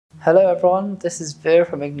Hello everyone, this is Veer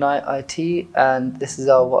from Ignite IT, and this is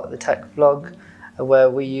our What the Tech vlog, where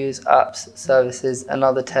we use apps, services and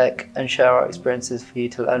other tech and share our experiences for you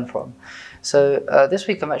to learn from. So this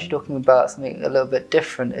week I'm actually talking about something a little bit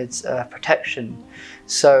different. It's protection.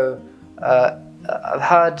 So I've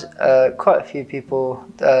had quite a few people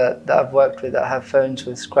that I've worked with that have phones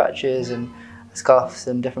with scratches and scuffs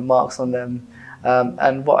and different marks on them.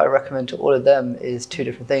 And what I recommend to all of them is two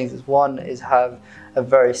different things. One is have a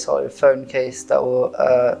very solid phone case that will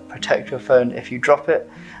protect your phone if you drop it.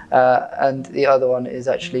 And the other one is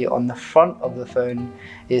actually on the front of the phone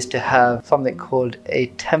is to have something called a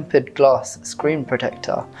tempered glass screen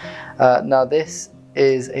protector. Now this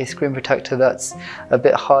is a screen protector that's a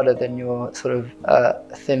bit harder than your sort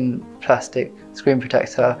of thin plastic screen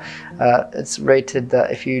protector. It's rated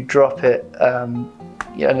that if you drop it,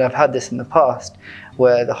 and I've had this in the past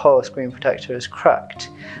where the whole screen protector is cracked,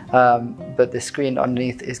 but the screen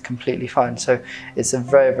underneath is completely fine. So it's a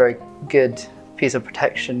very, very good piece of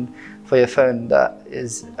protection for your phone that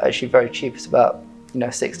is actually very cheap. It's about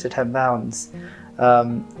 £6 to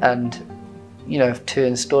 £10, and to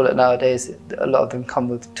install it nowadays, a lot of them come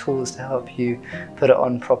with tools to help you put it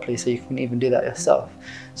on properly, so you can even do that yourself.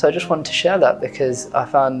 So I just wanted to share that because I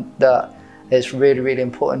found that it's really, really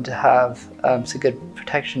important to have some good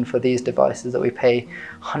protection for these devices that we pay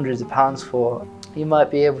hundreds of pounds for. You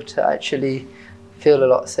might be able to actually feel a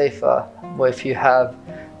lot safer if you have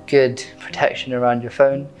good protection around your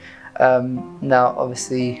phone. Now,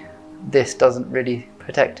 obviously, this doesn't really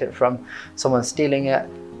protect it from someone stealing it,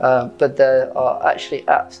 but there are actually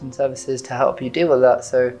apps and services to help you deal with that.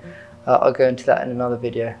 So I'll go into that in another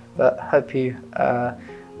video, but hope you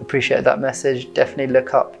appreciate that message. Definitely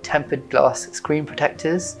look up tempered glass screen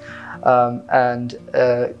protectors and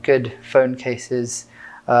good phone cases.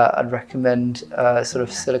 I'd recommend sort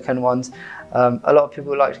of silicone ones. A lot of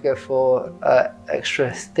people like to go for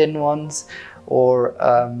extra thin ones or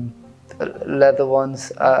leather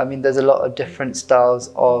ones. I mean, there's a lot of different styles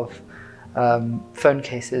of phone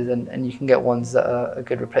cases, and you can get ones that are a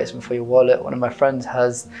good replacement for your wallet. One of my friends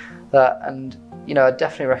has that, and I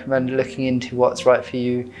definitely recommend looking into what's right for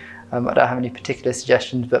you. I don't have any particular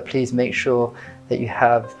suggestions, but please make sure that you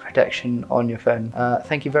have protection on your phone.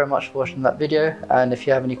 Thank you very much for watching that video, and if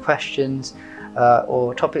you have any questions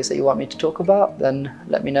or topics that you want me to talk about, then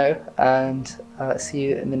let me know, and see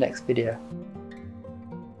you in the next video.